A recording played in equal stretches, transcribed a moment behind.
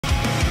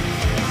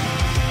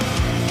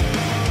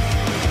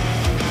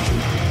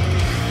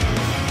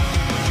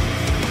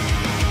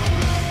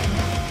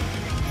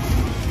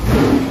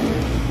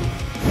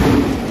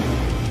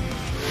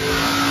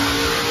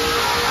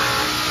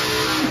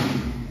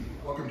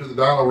to the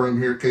dyno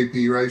room here at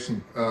KP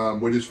Racing.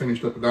 We just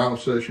finished up a dyno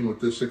session with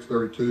this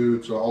 632.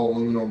 It's an all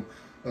aluminum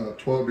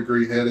 12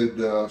 degree headed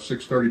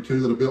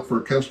 632 that I built for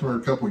a customer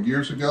a couple of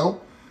years ago.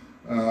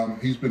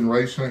 He's been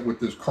racing it with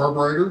this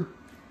carburetor,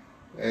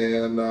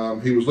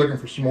 and he was looking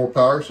for some more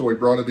power, so we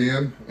brought it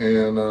in,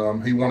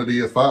 and he wanted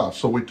EFI.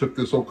 So we took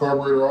this old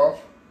carburetor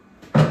off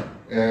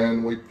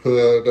and we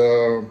put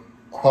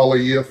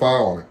Holley EFI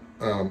on it.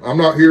 I'm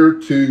not here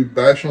to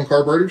bash on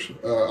carburetors.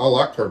 I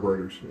like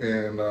carburetors,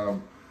 and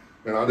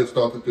I just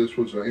thought that this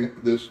was a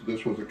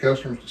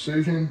customer's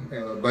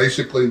decision.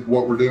 Basically,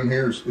 what we're doing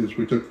here is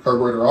we took the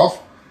carburetor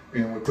off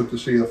and we put the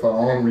EFI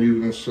on. We're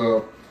using this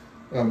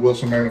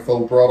Wilson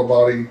manifold throttle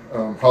body,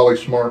 Holley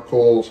smart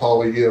coils,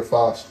 Holley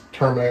EFI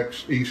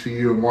Termex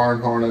ECU and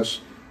wiring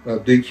harness,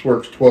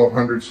 Deepsworks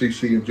 1200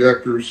 cc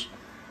injectors,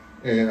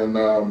 and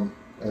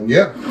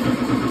yeah.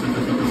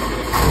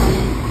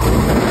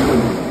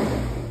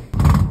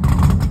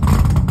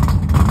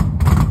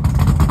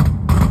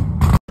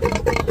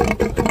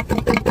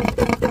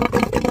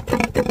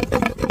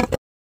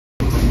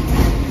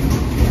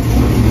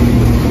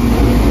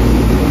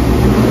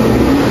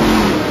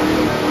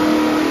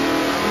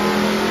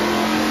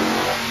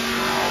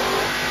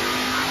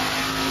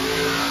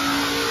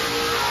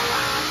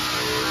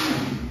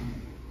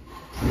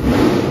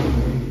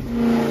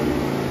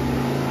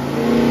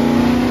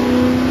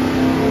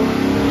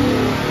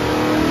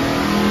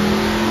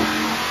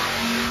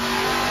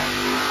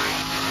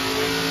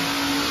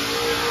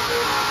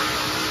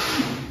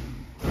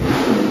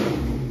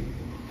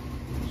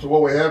 So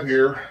what we have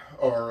here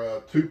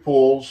are two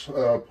pulls.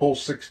 Pull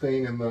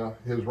 16 in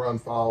his run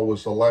file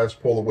was the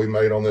last pull that we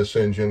made on this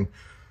engine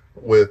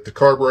with the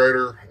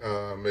carburetor.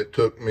 It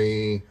took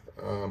me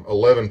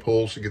 11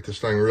 pulls to get this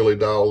thing really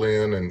dialed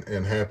in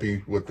and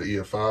happy with the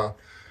EFI.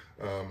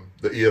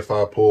 The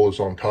EFI pull is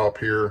on top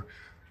here.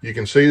 You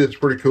can see that it's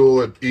pretty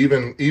cool.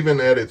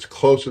 Even at its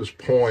closest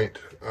point,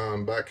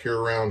 back here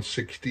around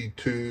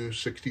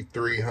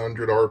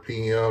 6,300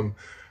 RPM,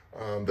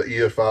 the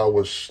EFI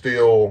was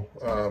still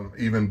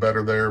even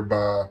better there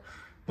by,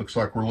 looks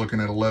like we're looking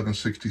at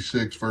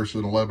 1166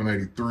 versus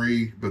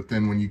 1183. But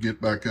then when you get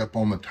back up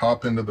on the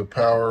top end of the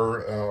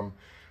power,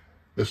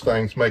 this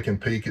thing's making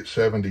peak at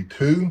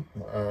 72.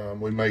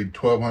 We made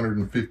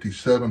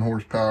 1,257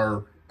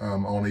 horsepower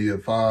on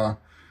EFI,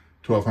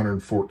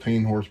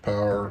 1,214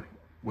 horsepower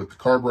with the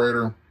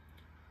carburetor.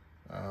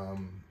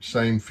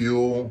 Same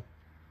fuel,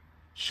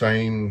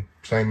 same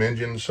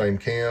engine, same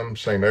cam,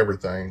 same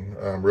everything.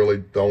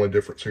 Really the only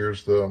difference here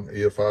is the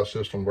EFI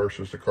system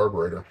versus the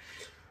carburetor.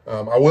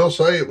 I will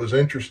say it was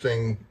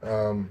interesting.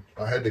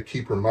 I had to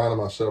keep reminding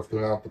myself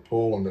throughout the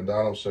pull and the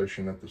dyno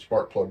session that the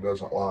spark plug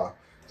doesn't lie.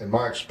 In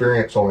my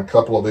experience on a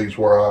couple of these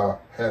where I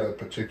had a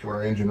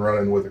particular engine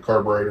running with a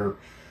carburetor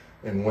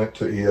and went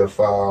to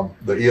EFI,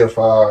 the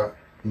EFI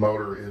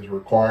motor is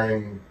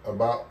requiring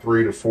about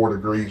 3 to 4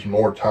 degrees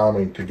more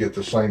timing to get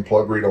the same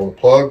plug read on the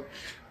plug.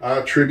 I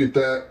attribute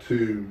that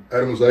to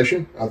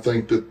atomization. I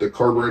think that the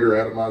carburetor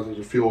atomizes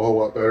the fuel a whole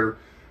lot better,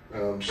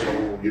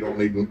 so you don't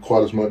need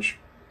quite as much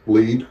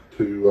lead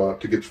to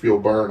get the fuel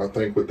burned. I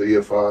think with the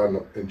EFI and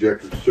the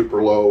injector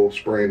super low,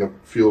 spraying the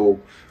fuel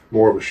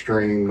more of a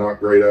stream, not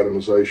great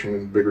atomization,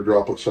 and bigger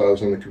droplet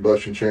size in the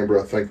combustion chamber.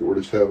 I think that we're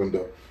just having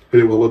to hit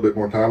it with a little bit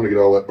more time to get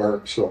all that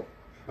burnt. So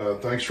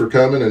thanks for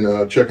coming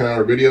and checking out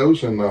our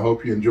videos, and I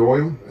hope you enjoy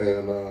them,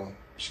 and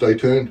stay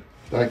tuned.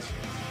 Thanks.